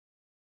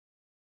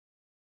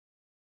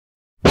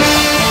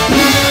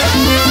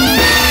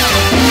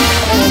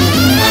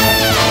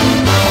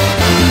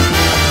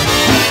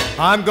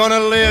I'm gonna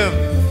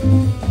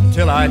live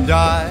till I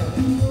die.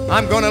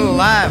 I'm gonna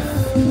laugh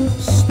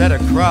instead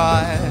of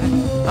cry.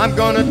 I'm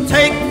gonna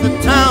take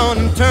the town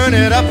and turn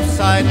it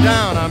upside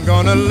down. I'm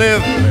gonna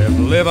live, live,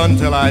 live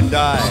until I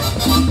die.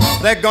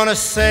 They're gonna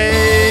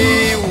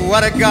say,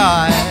 what a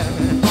guy.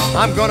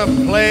 I'm gonna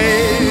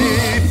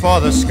play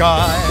for the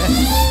sky.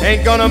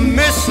 Ain't gonna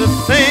miss a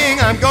thing.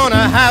 I'm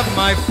gonna have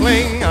my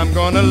fling. I'm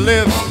gonna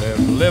live,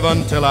 live, live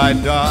until I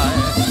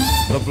die.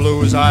 The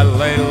blues I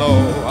lay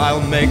low,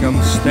 I'll make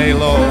them stay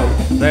low.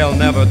 They'll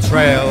never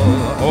trail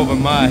over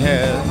my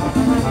head.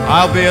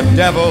 I'll be a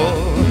devil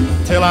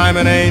till I'm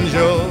an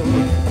angel,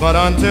 but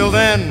until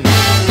then,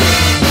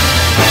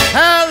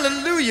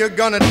 hallelujah,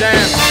 gonna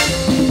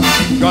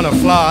dance, gonna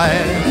fly.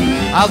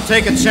 I'll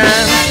take a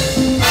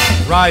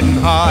chance, riding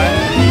high.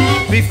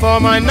 Before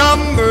my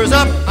number's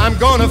up, I'm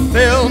gonna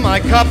fill my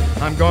cup.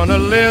 I'm gonna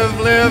live,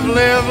 live,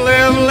 live,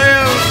 live,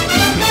 live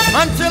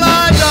until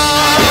I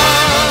die.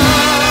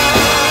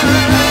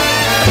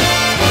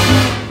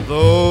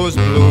 Those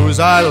blues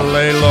I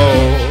lay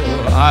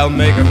low, I'll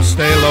make them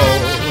stay low.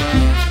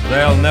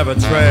 They'll never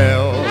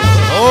trail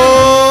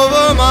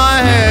over my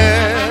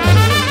head.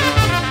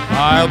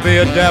 I'll be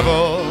a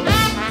devil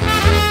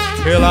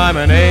till I'm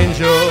an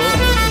angel,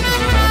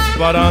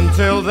 but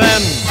until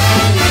then,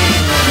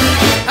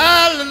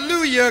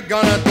 hallelujah,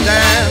 gonna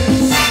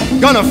dance,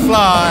 gonna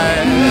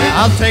fly.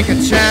 I'll take a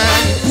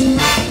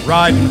chance,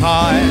 riding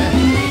high.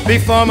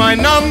 Before my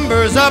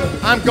number's up,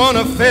 I'm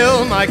gonna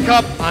fill my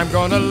cup. I'm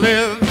gonna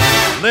live,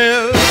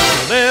 live,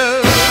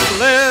 live,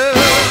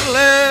 live,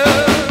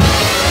 live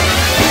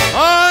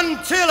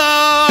until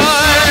I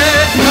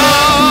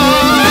die.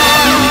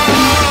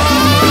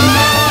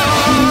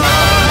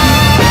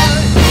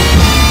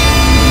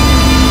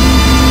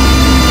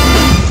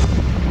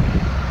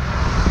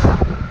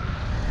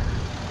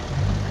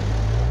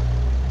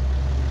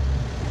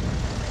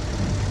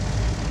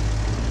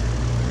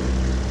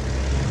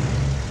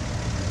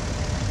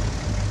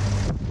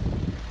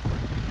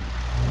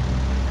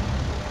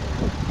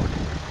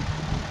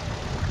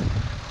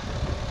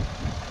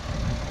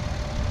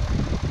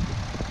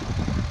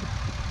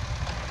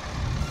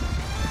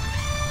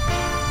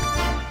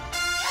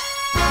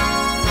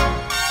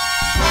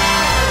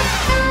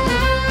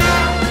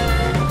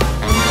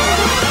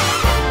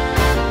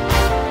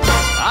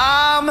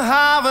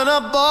 A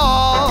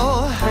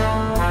ball.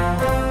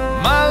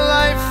 My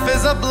life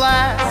is a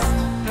blast.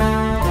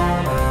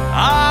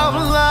 I'm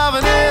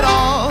loving it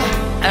all,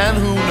 and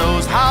who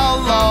knows how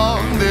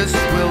long this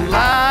will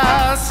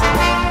last.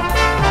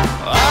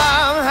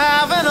 I'm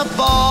having a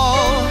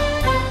ball.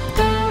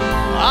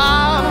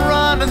 I'm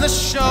running the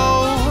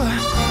show.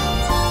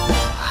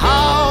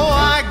 How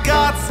I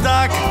got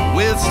stuck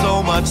with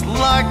so much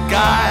luck,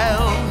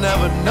 I'll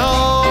never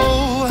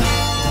know.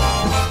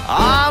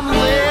 I'm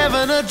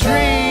living a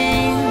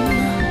dream,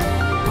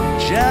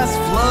 just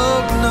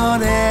floating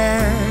on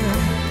air.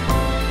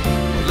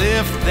 Well,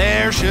 if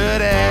there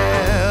should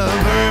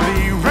ever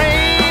be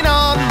rain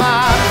on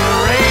my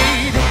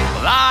parade,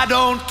 well, I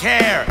don't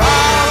care.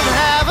 I'm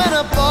having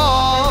a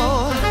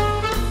ball.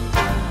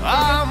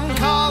 I'm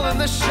calling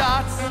the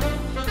shots.